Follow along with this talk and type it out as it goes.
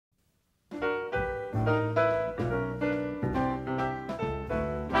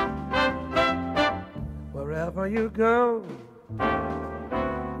Wherever you go,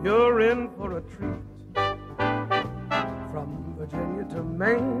 you're in for a treat. From Virginia to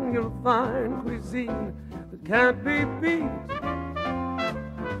Maine, you'll find cuisine that can't be beat.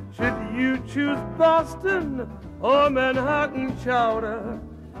 Should you choose Boston or Manhattan chowder,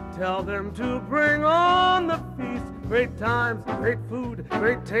 tell them to bring on the feast. Great times, great food,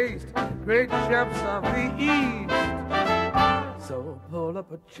 great taste, great chefs of the East. So pull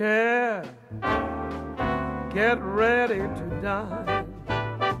up a chair, get ready to dine.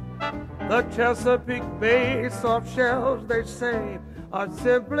 The Chesapeake Bay soft shells, they say, are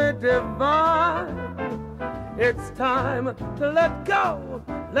simply divine. It's time to let go,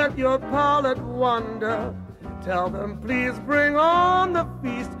 let your palate wander. Tell them please bring on the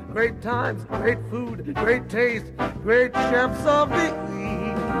feast. Great times, great food, great taste, great chefs of the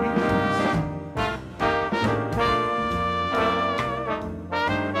East.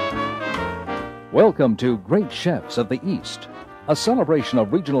 Welcome to Great Chefs of the East, a celebration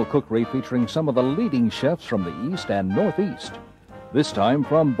of regional cookery featuring some of the leading chefs from the East and Northeast. This time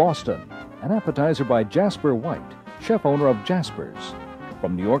from Boston, an appetizer by Jasper White, chef owner of Jasper's.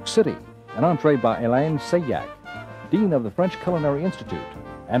 From New York City, an entree by Elaine Sayak, Dean of the French Culinary Institute.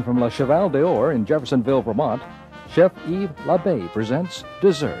 And from La Cheval d'Or in Jeffersonville, Vermont, Chef Yves Labbé presents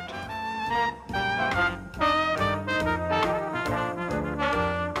Dessert.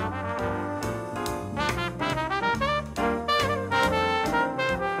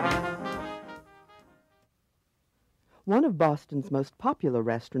 One of Boston's most popular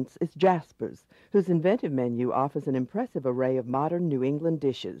restaurants is Jasper's, whose inventive menu offers an impressive array of modern New England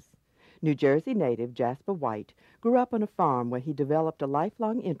dishes. New Jersey native Jasper White grew up on a farm where he developed a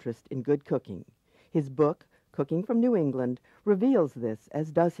lifelong interest in good cooking. His book, Cooking from New England, reveals this,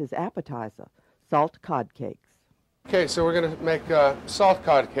 as does his appetizer, Salt Cod Cakes. Okay, so we're going to make salt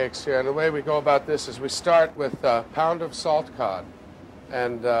cod cakes here, and the way we go about this is we start with a pound of salt cod,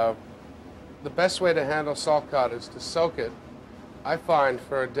 and the best way to handle salt cod is to soak it, I find,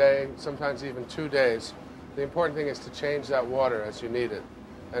 for a day, sometimes even 2 days. The important thing is to change that water as you need it.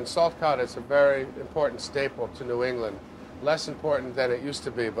 And salt cod is a very important staple to New England. Less important than it used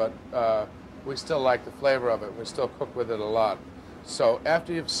to be, but we still like the flavor of it. We still cook with it a lot. So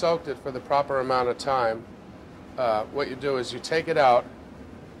after you've soaked it for the proper amount of time, what you do is you take it out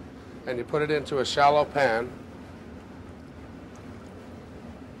and you put it into a shallow pan.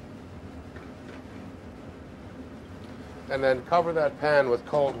 And then cover that pan with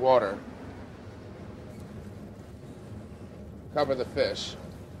cold water. Cover the fish.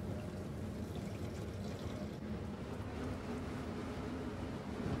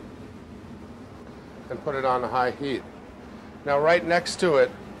 And put it on a high heat. Now right next to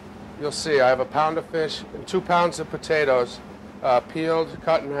it, you'll see I have a pound of fish and 2 pounds of potatoes, peeled,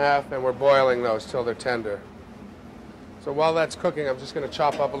 cut in half, and we're boiling those till they're tender. So while that's cooking, I'm just going to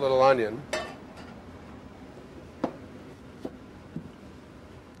chop up a little onion.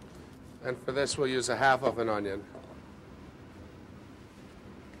 And for this, we'll use a half of an onion.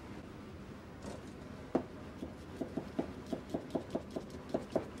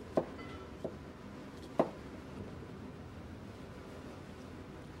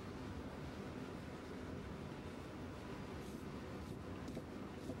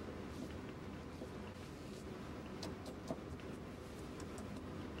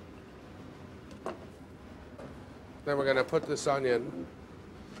 Then we're going to put this onion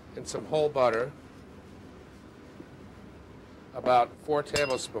in some whole butter, about 4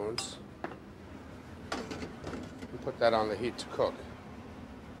 tablespoons, and put that on the heat to cook.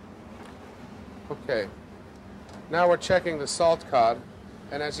 Okay, now we're checking the salt cod,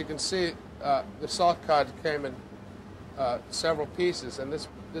 and as you can see, the salt cod came in several pieces, and this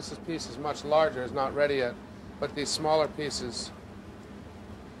piece is much larger, it's not ready yet, but these smaller pieces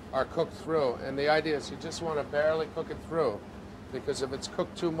are cooked through, and the idea is you just want to barely cook it through, because if it's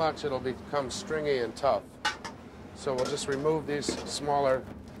cooked too much, it'll become stringy and tough. So we'll just remove these smaller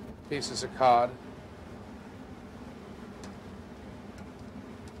pieces of cod.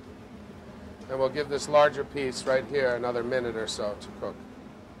 And we'll give this larger piece right here another minute or so to cook.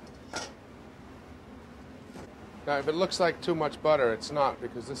 Now, if it looks like too much butter, it's not,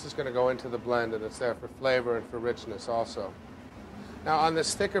 because this is going to go into the blend, and it's there for flavor and for richness also. Now, on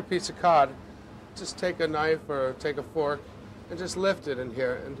this thicker piece of cod, just take a knife or take a fork and just lift it in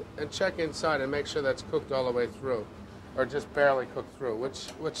here and check inside and make sure that's cooked all the way through, or just barely cooked through,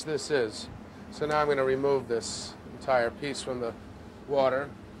 which this is. So now I'm going to remove this entire piece from the water.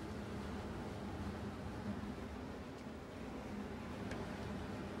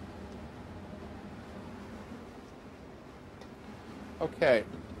 Okay.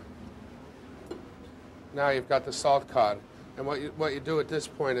 Now you've got the salt cod. And what you do at this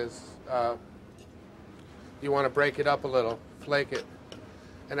point is you want to break it up a little, flake it.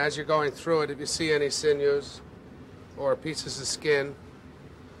 And as you're going through it, if you see any sinews or pieces of skin,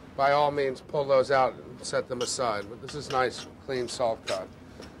 by all means pull those out and set them aside. But this is nice, clean salt cod.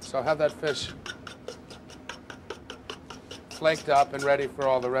 So have that fish flaked up and ready for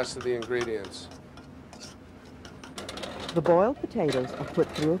all the rest of the ingredients. The boiled potatoes are put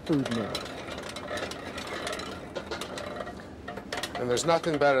through a food mill. And there's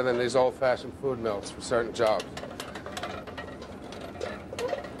nothing better than these old-fashioned food mills for certain jobs.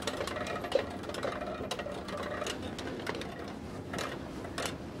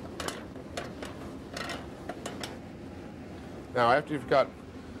 Now, after you've got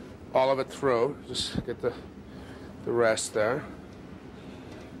all of it through, just get the rest there.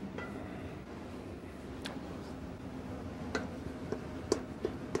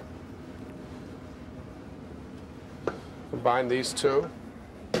 Combine these two.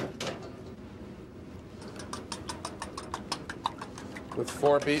 With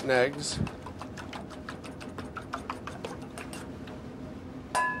 4 beaten eggs.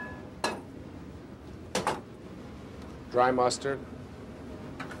 Dry mustard.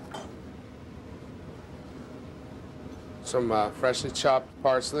 Some freshly chopped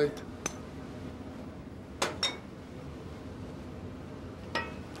parsley.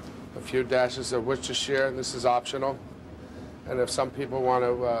 A few dashes of Worcestershire. This is optional. And if some people want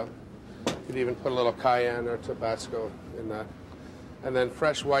to, you could even put a little cayenne or Tabasco in that. And then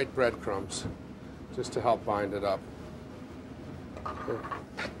fresh white breadcrumbs, just to help bind it up. Okay.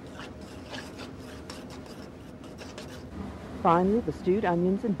 Finally, the stewed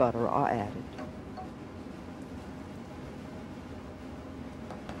onions and butter are added.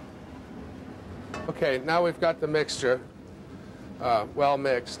 Okay, now we've got the mixture well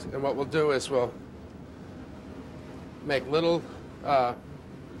mixed, and what we'll do is we'll make little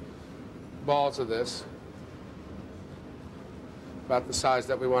balls of this, about the size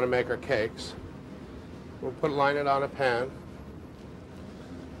that we want to make our cakes. We'll line it on a pan.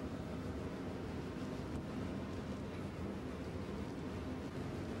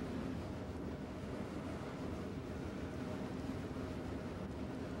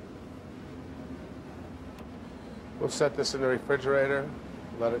 We'll set this in the refrigerator,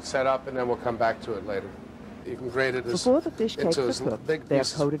 let it set up, and then we'll come back to it later. You can grate it Before the fish cakes are cooked, they are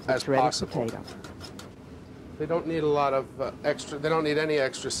coated with shredded potato. They don't need a lot of they don't need any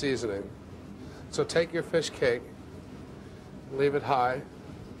extra seasoning. So take your fish cake, leave it high,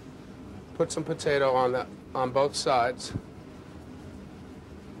 put some potato on both sides,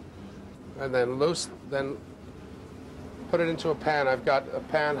 and then put it into a pan. I've got a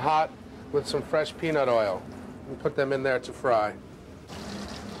pan hot with some fresh peanut oil, and put them in there to fry.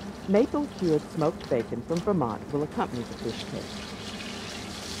 Maple cured smoked bacon from Vermont will accompany the fish cake.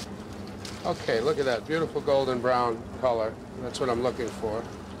 Okay, look at that beautiful golden brown color. That's what I'm looking for.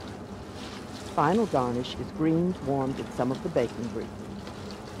 Final garnish is greens warmed in some of the bacon grease.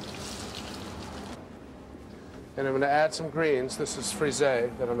 And I'm going to add some greens. This is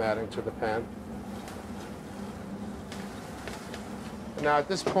frisée that I'm adding to the pan. And now at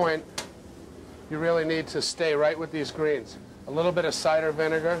this point, you really need to stay right with these greens. A little bit of cider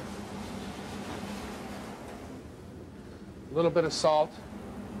vinegar, a little bit of salt,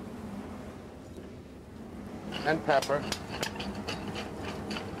 and pepper.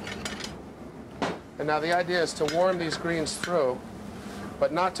 And now the idea is to warm these greens through,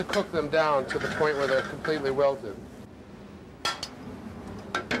 but not to cook them down to the point where they're completely wilted.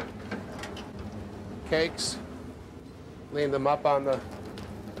 Cakes, lean them up on the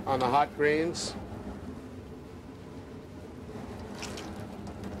hot greens.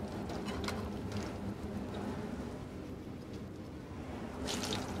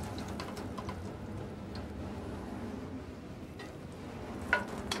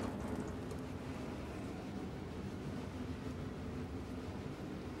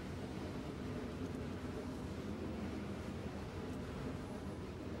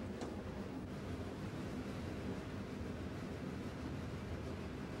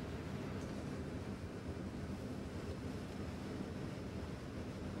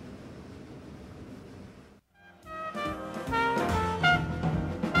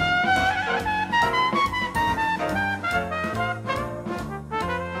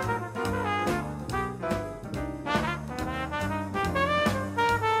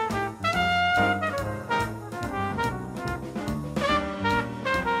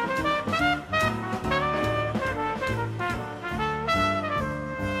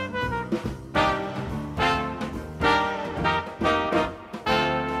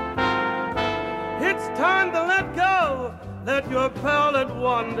 time to let go, let your palate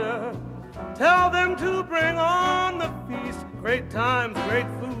wander. Tell them to bring on the feast. Great times, great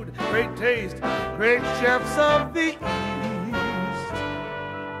food, great taste, great chefs of the East.